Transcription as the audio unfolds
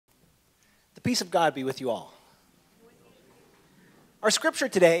The peace of God be with you all. Our scripture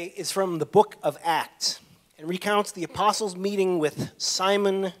today is from the book of Acts and recounts the apostles' meeting with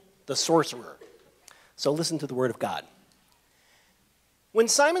Simon the sorcerer. So listen to the word of God. When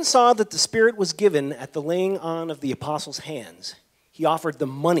Simon saw that the Spirit was given at the laying on of the apostles' hands, he offered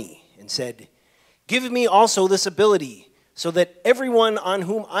them money and said, "Give me also this ability, so that everyone on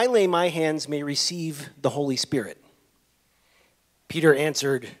whom I lay my hands may receive the Holy Spirit." Peter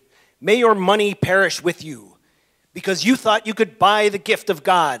answered, "May your money perish with you, because you thought you could buy the gift of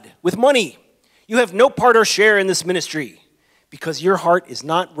God with money. You have no part or share in this ministry, because your heart is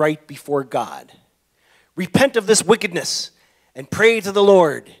not right before God. Repent of this wickedness and pray to the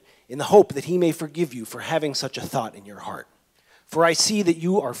Lord in the hope that he may forgive you for having such a thought in your heart. For I see that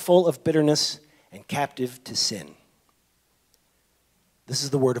you are full of bitterness and captive to sin." This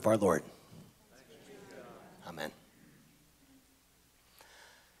is the word of our Lord. Amen.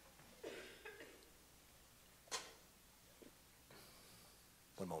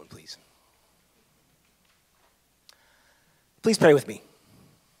 One moment, please. Please pray with me.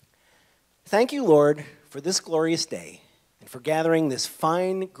 Thank you, Lord, for this glorious day and for gathering this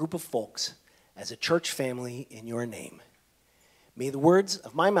fine group of folks as a church family in your name. May the words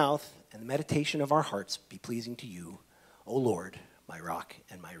of my mouth and the meditation of our hearts be pleasing to you, O Lord, my rock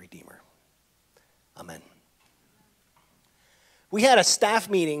and my redeemer. Amen. We had a staff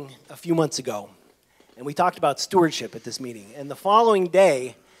meeting a few months ago, and we talked about stewardship at this meeting. And the following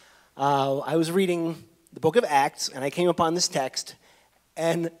day, I was reading the book of Acts, and I came upon this text,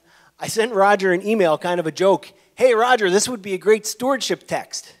 and I sent Roger an email, kind of a joke. "Hey, Roger, this would be a great stewardship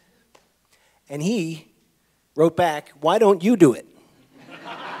text." And he wrote back, "Why don't you do it?"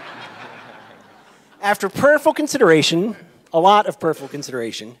 After prayerful consideration, a lot of prayerful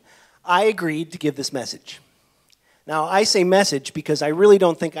consideration, I agreed to give this message. Now, I say message because I really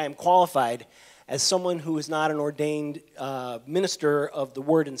don't think I am qualified as someone who is not an ordained minister of the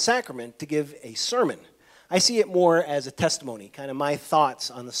Word and Sacrament to give a sermon. I see it more as a testimony, kind of my thoughts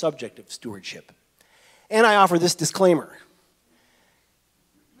on the subject of stewardship. And I offer this disclaimer.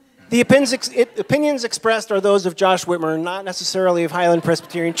 The opinions expressed are those of Josh Witmer, not necessarily of Highland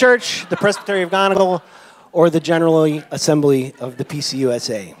Presbyterian Church, the Presbytery of Gonigal, or the General Assembly of the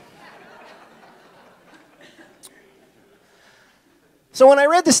PCUSA. So when I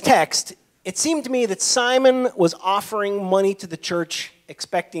read this text, it seemed to me that Simon was offering money to the church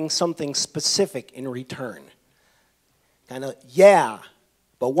expecting something specific in return. Kind of, yeah,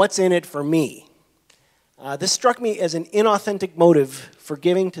 but what's in it for me? This struck me as an inauthentic motive for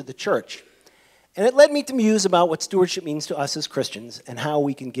giving to the church. And it led me to muse about what stewardship means to us as Christians and how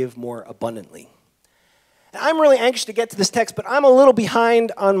we can give more abundantly. And I'm really anxious to get to this text, but I'm a little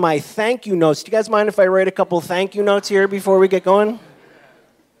behind on my thank you notes. Do you guys mind if I write a couple thank you notes here before we get going?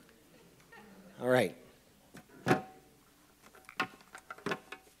 All right.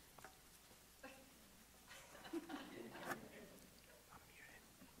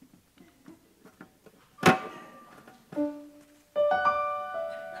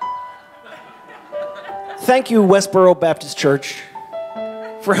 Thank you, Westboro Baptist Church,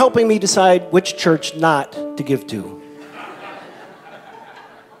 for helping me decide which church not to give to.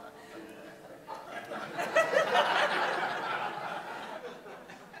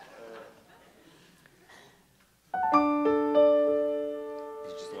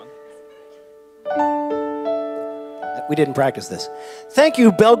 We didn't practice this. Thank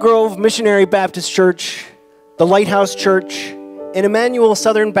you, Belgrove Missionary Baptist Church, the Lighthouse Church, and Emmanuel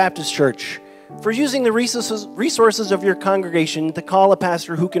Southern Baptist Church for using the resources of your congregation to call a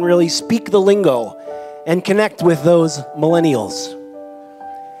pastor who can really speak the lingo and connect with those millennials.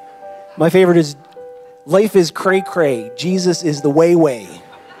 My favorite is, life is cray-cray, Jesus is the way.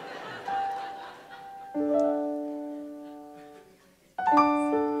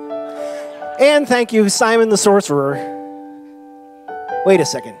 And thank you, Simon the sorcerer. Wait a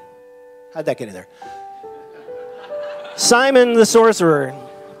second. How'd that get in there? Simon the sorcerer,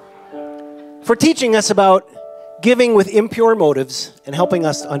 for teaching us about giving with impure motives and helping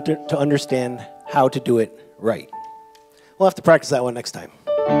us to understand how to do it right. We'll have to practice that one next time.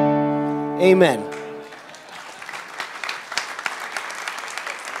 Amen.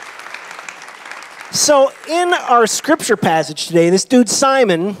 So in our scripture passage today, this dude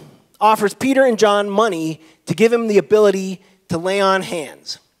Simon offers Peter and John money to give him the ability to lay on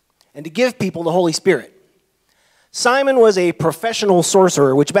hands and to give people the Holy Spirit. Simon was a professional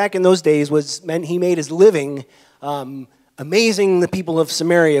sorcerer, which back in those days meant he made his living amazing the people of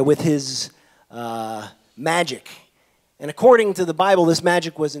Samaria with his magic. And according to the Bible, this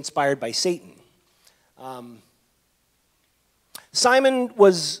magic was inspired by Satan. Simon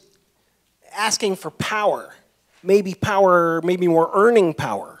was asking for power, maybe more earning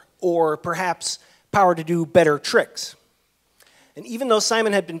power, or perhaps power to do better tricks. And even though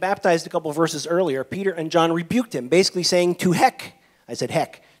Simon had been baptized a couple of verses earlier, Peter and John rebuked him, basically saying, to heck, I said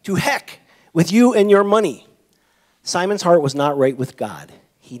heck, to heck with you and your money. Simon's heart was not right with God.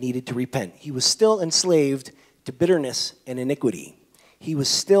 He needed to repent. He was still enslaved to bitterness and iniquity. He was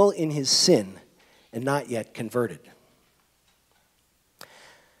still in his sin and not yet converted.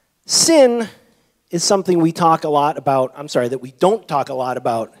 Sin is something we talk a lot about, that we don't talk a lot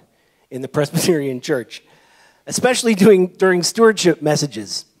about in the Presbyterian Church, especially during stewardship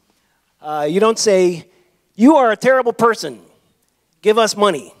messages. You don't say, you are a terrible person, give us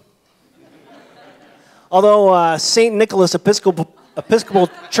money. Although St. Nicholas Episcopal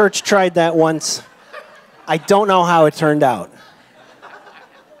Church tried that once, I don't know how it turned out.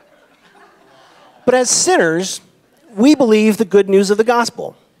 But as sinners, we believe the good news of the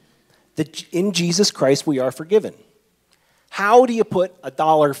gospel, that in Jesus Christ we are forgiven. How do you put a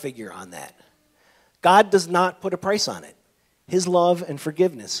dollar figure on that? God does not put a price on it. His love and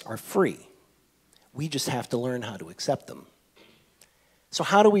forgiveness are free. We just have to learn how to accept them. So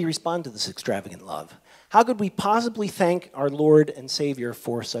how do we respond to this extravagant love? How could we possibly thank our Lord and Savior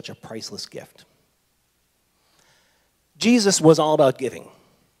for such a priceless gift? Jesus was all about giving,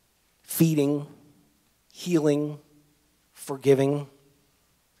 feeding, healing, forgiving.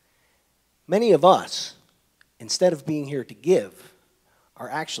 Many of us, instead of being here to give, are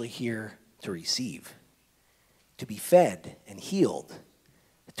actually here to receive, to be fed and healed,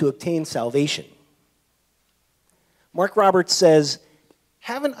 to obtain salvation. Mark Roberts says,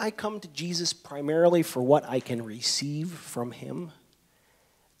 haven't I come to Jesus primarily for what I can receive from him?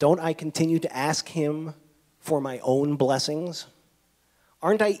 Don't I continue to ask him for my own blessings?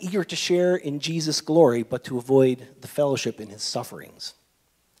 Aren't I eager to share in Jesus' glory, but to avoid the fellowship in his sufferings?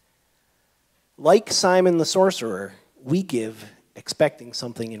 Like Simon the sorcerer, we give expecting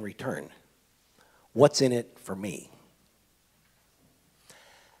something in return. What's in it for me?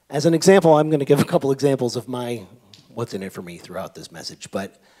 As an example, I'm going to give a couple examples of my what's in it for me throughout this message.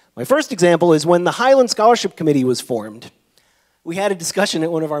 But my first example is when the Highland Scholarship Committee was formed, we had a discussion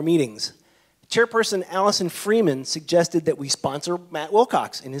at one of our meetings. Chairperson Allison Freeman suggested that we sponsor Matt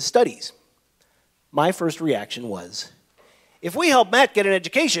Wilcox in his studies. My first reaction was, if we help Matt get an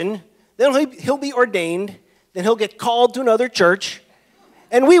education, then he'll be ordained, then he'll get called to another church,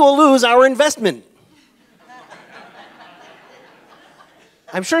 and we will lose our investment.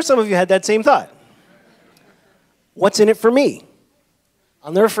 I'm sure some of you had that same thought. What's in it for me?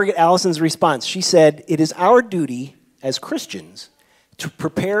 I'll never forget Allison's response. She said, it is our duty as Christians to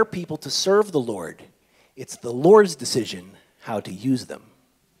prepare people to serve the Lord. It's the Lord's decision how to use them.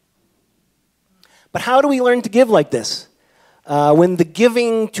 But how do we learn to give like this? When the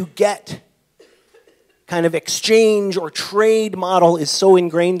giving to get kind of exchange or trade model is so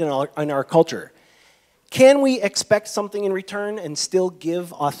ingrained in our culture, can we expect something in return and still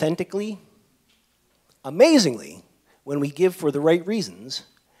give authentically? Amazingly, when we give for the right reasons,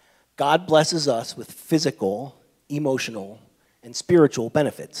 God blesses us with physical, emotional, and spiritual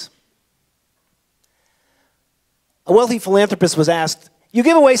benefits. A wealthy philanthropist was asked, you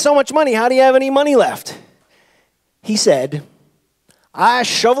give away so much money, how do you have any money left? He said, I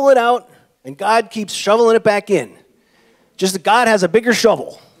shovel it out, and God keeps shoveling it back in. Just that God has a bigger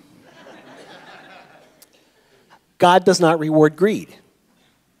shovel. God does not reward greed.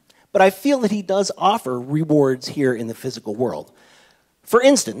 But I feel that he does offer rewards here in the physical world. For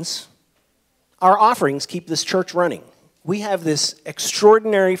instance, our offerings keep this church running. We have this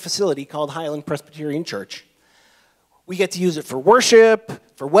extraordinary facility called Highland Presbyterian Church. We get to use it for worship,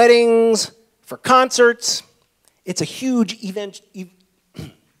 for weddings, for concerts. It's a huge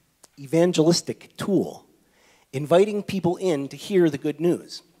evangelistic tool, inviting people in to hear the good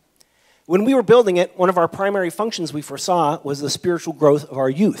news. When we were building it, one of our primary functions we foresaw was the spiritual growth of our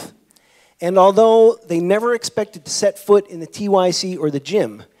youth. And although they never expected to set foot in the TYC or the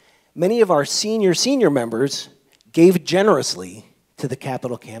gym, many of our senior members gave generously to the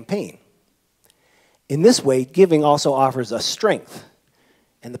capital campaign. In this way, giving also offers us strength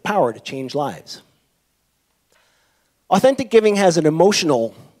and the power to change lives. Authentic giving has an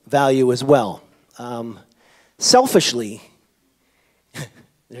emotional value as well. Selfishly,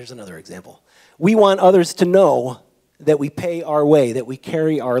 there's another example. We want others to know that we pay our way, that we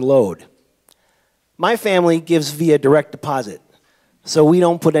carry our load. My family gives via direct deposit, so we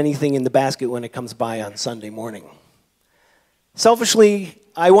don't put anything in the basket when it comes by on Sunday morning. Selfishly,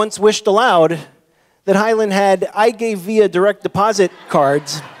 I once wished aloud that Highland had I gave via direct deposit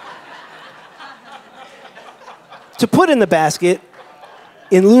cards to put in the basket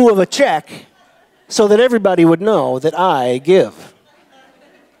in lieu of a check so that everybody would know that I give.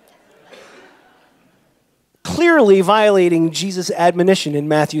 Clearly violating Jesus' admonition in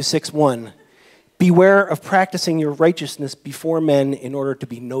Matthew 6:1, beware of practicing your righteousness before men in order to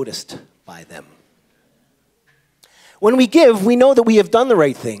be noticed by them. When we give, we know that we have done the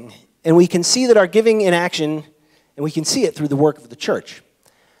right thing, and we can see that our giving in action, and we can see it through the work of the church.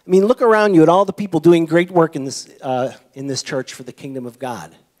 I mean, look around you at all the people doing great work in this church for the kingdom of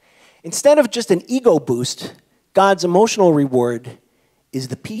God. Instead of just an ego boost, God's emotional reward is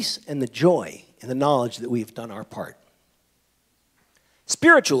the peace and the joy in the knowledge that we've done our part.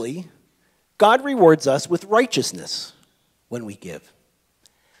 Spiritually, God rewards us with righteousness when we give.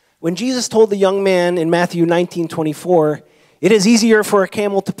 When Jesus told the young man in Matthew 19:24, "It is easier for a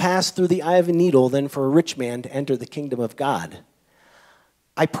camel to pass through the eye of a needle than for a rich man to enter the kingdom of God,"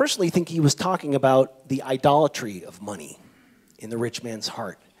 I personally think he was talking about the idolatry of money in the rich man's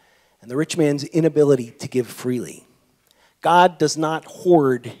heart and the rich man's inability to give freely. God does not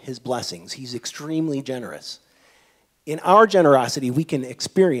hoard his blessings. He's extremely generous. In our generosity, we can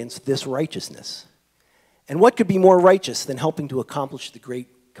experience this righteousness. And what could be more righteous than helping to accomplish the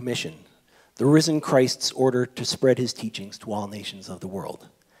Great Commission, the risen Christ's order to spread his teachings to all nations of the world?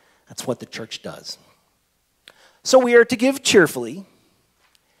 That's what the church does. So we are to give cheerfully,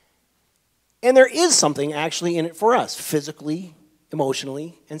 and there is something actually in it for us, physically,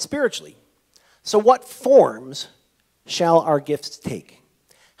 emotionally, and spiritually. So what forms shall our gifts take?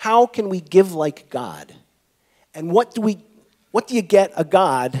 How can we give like God? And what do you get a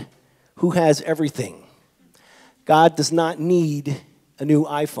God who has everything? God does not need a new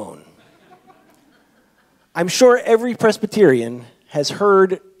iPhone. I'm sure every Presbyterian has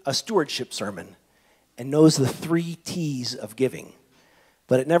heard a stewardship sermon and knows the 3 T's of giving,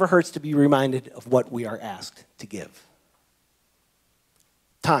 but it never hurts to be reminded of what we are asked to give.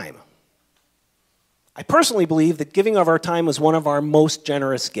 Time. I personally believe that giving of our time is one of our most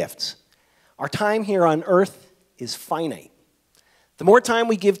generous gifts. Our time here on earth is finite. The more time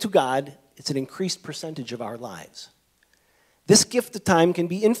we give to God, it's an increased percentage of our lives. This gift of time can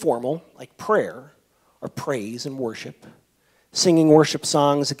be informal, like prayer or praise and worship, singing worship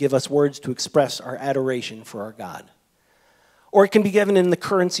songs that give us words to express our adoration for our God. Or it can be given in the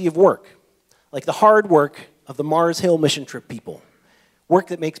currency of work, like the hard work of the Mars Hill mission trip people, work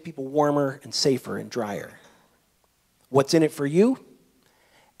that makes people warmer and safer and drier. What's in it for you?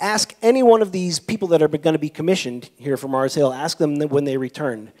 Ask any one of these people that are going to be commissioned here from Mars Hill, ask them when they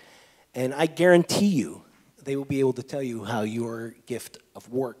return, and I guarantee you they will be able to tell you how your gift of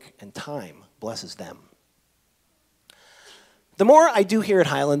work and time blesses them. The more I do here at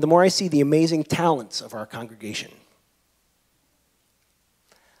Highland, the more I see the amazing talents of our congregation.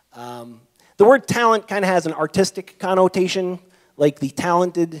 The word talent kind of has an artistic connotation, like the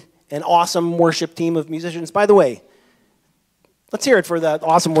talented and awesome worship team of musicians. By the way, let's hear it for the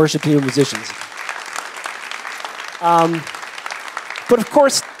awesome worship team of musicians. But of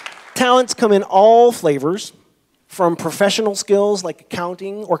course, talents come in all flavors, from professional skills like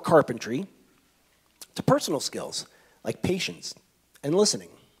accounting or carpentry to personal skills like patience and listening.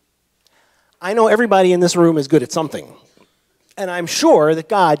 I know everybody in this room is good at something, and I'm sure that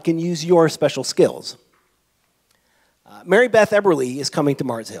God can use your special skills. Mary Beth Eberly is coming to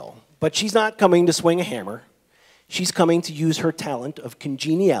Mars Hill, but she's not coming to swing a hammer. She's coming to use her talent of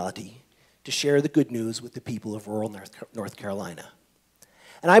congeniality to share the good news with the people of rural North Carolina.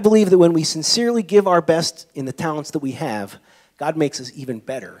 And I believe that when we sincerely give our best in the talents that we have, God makes us even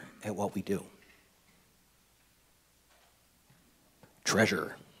better at what we do.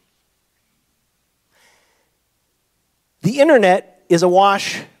 Treasure. The internet is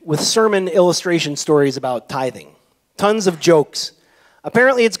awash with sermon illustration stories about tithing. Tons of jokes.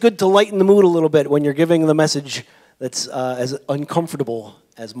 Apparently it's good to lighten the mood a little bit when you're giving the message that's as uncomfortable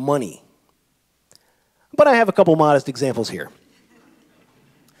as money. But I have a couple modest examples here.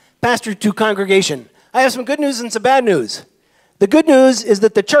 Pastor to congregation, I have some good news and some bad news. The good news is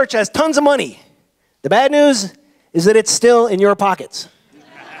that the church has tons of money. The bad news is that it's still in your pockets.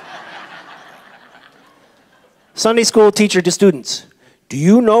 Sunday school teacher to students, do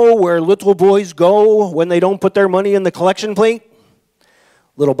you know where little boys go when they don't put their money in the collection plate?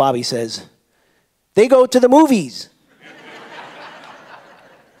 Little Bobby says, they go to the movies.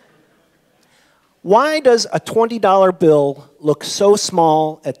 Why does a $20 bill look so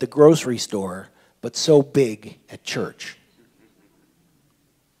small at the grocery store, but so big at church?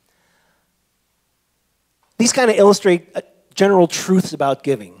 These kind of illustrate general truths about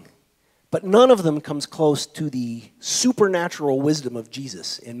giving, but none of them comes close to the supernatural wisdom of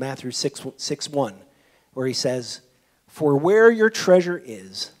Jesus in Matthew 6:1, where he says, For where your treasure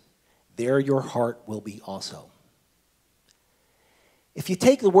is, there your heart will be also. If you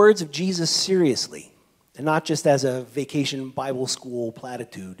take the words of Jesus seriously, and not just as a vacation Bible school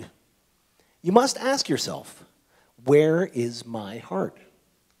platitude, you must ask yourself, where is my heart?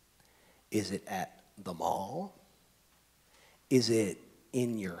 Is it at the mall? Is it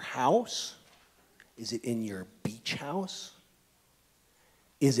in your house? Is it in your beach house?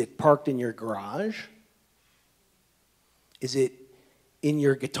 Is it parked in your garage? Is it in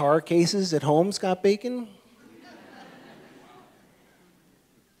your guitar cases at home, Scott Bacon?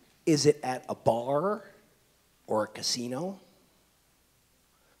 Is it at a bar or a casino?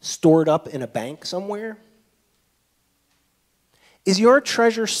 Stored up in a bank somewhere? Is your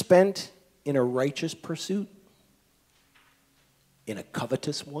treasure spent in a righteous pursuit? In a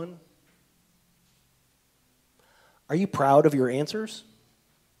covetous one? Are you proud of your answers?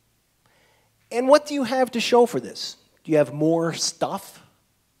 And what do you have to show for this? Do you have more stuff?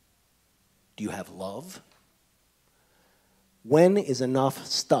 Do you have love? When is enough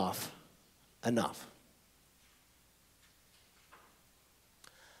stuff enough?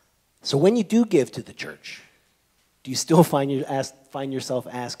 So when you do give to the church, do you still find yourself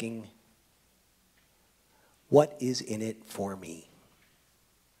asking, what is in it for me?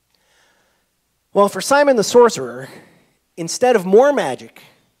 Well, for Simon the sorcerer, instead of more magic,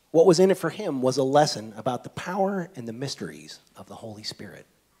 what was in it for him was a lesson about the power and the mysteries of the Holy Spirit.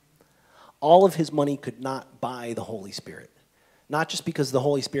 All of his money could not buy the Holy Spirit. Not just because the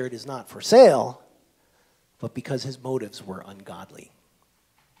Holy Spirit is not for sale, but because his motives were ungodly.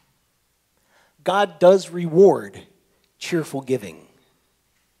 God does reward cheerful giving.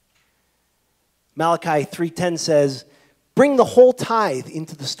 Malachi 3:10 says, "Bring the whole tithe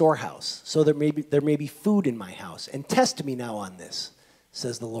into the storehouse, so there may be food in my house, and test me now on this,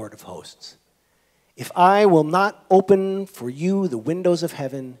 says the Lord of hosts. If I will not open for you the windows of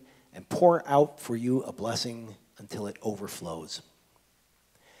heaven and pour out for you a blessing until it overflows."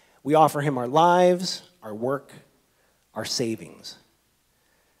 We offer him our lives, our work, our savings.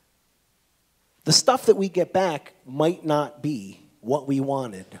 The stuff that we get back might not be what we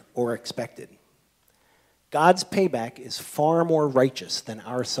wanted or expected. God's payback is far more righteous than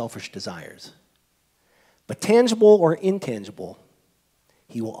our selfish desires. But tangible or intangible,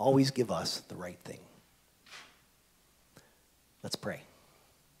 he will always give us the right thing. Let's pray.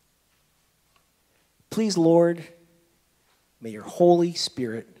 Please, Lord, may your Holy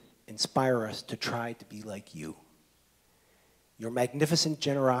Spirit inspire us to try to be like you, your magnificent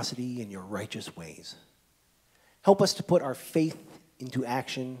generosity and your righteous ways. Help us to put our faith into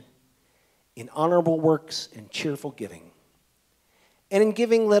action in honorable works and cheerful giving. And in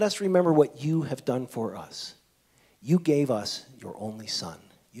giving, let us remember what you have done for us. You gave us your only Son.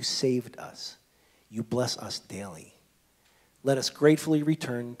 You saved us. You bless us daily. Let us gratefully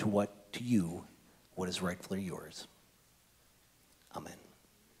return to you what is rightfully yours.